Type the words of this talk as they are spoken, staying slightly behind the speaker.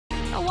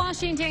A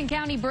Washington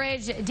County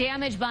bridge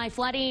damaged by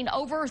flooding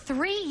over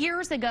 3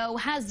 years ago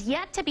has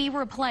yet to be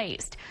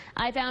replaced.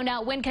 I found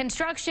out when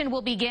construction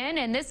will begin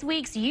in this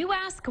week's You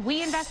Ask,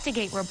 We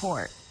Investigate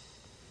report.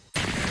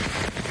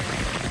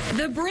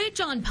 The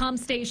bridge on Pump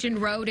Station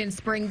Road in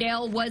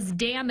Springdale was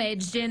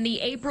damaged in the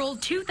April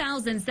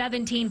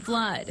 2017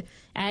 flood,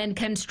 and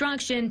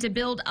construction to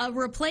build a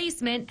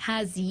replacement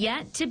has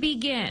yet to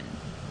begin.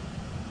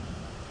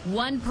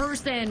 One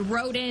person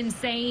wrote in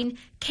saying,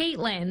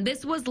 "Caitlin,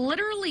 this was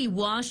literally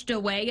washed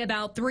away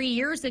about 3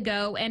 years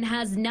ago and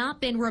has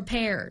not been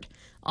repaired.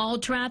 All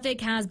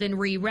traffic has been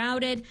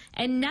rerouted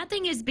and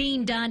nothing is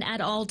being done at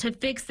all to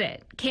fix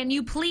it. Can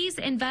you please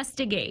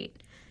investigate?"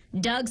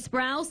 Doug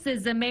Sprouse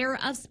is the mayor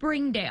of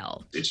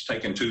Springdale. It's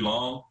taken too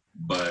long,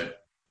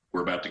 but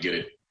we're about to get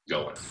it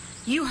going.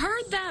 You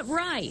heard that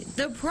right.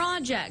 The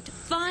project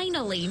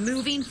finally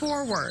moving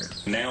forward.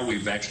 Now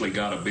we've actually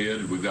got a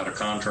bid, we've got a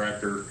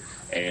contractor,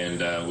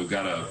 and we've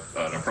got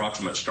an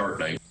approximate start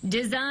date.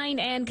 Design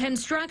and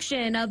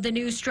construction of the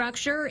new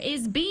structure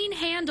is being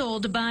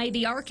handled by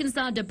the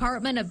Arkansas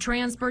Department of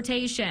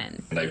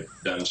Transportation. They've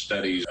done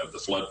studies of the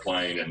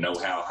floodplain and know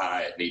how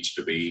high it needs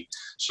to be,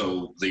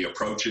 so the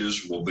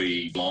approaches will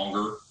be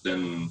longer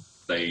than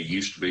they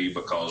used to be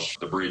because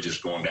the bridge is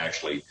going to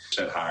actually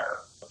set higher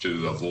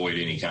to avoid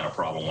any kind of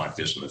problem like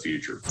this in the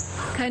future.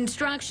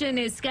 Construction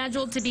is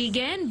scheduled to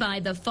begin by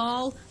the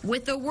fall,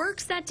 with the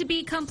work set to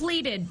be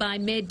completed by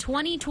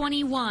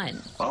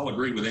mid-2021. I'll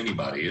agree with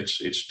anybody.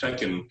 It's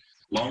taken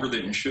longer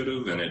than it should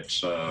have, and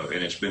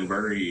it's been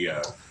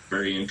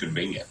very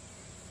inconvenient.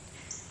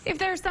 If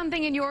there's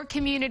something in your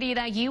community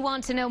that you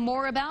want to know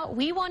more about,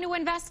 we want to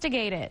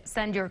investigate it.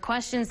 Send your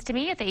questions to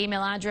me at the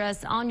email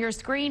address on your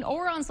screen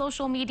or on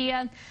social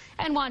media,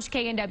 and watch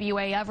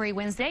KNWA every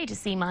Wednesday to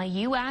see my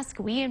You Ask,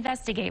 We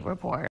Investigate report.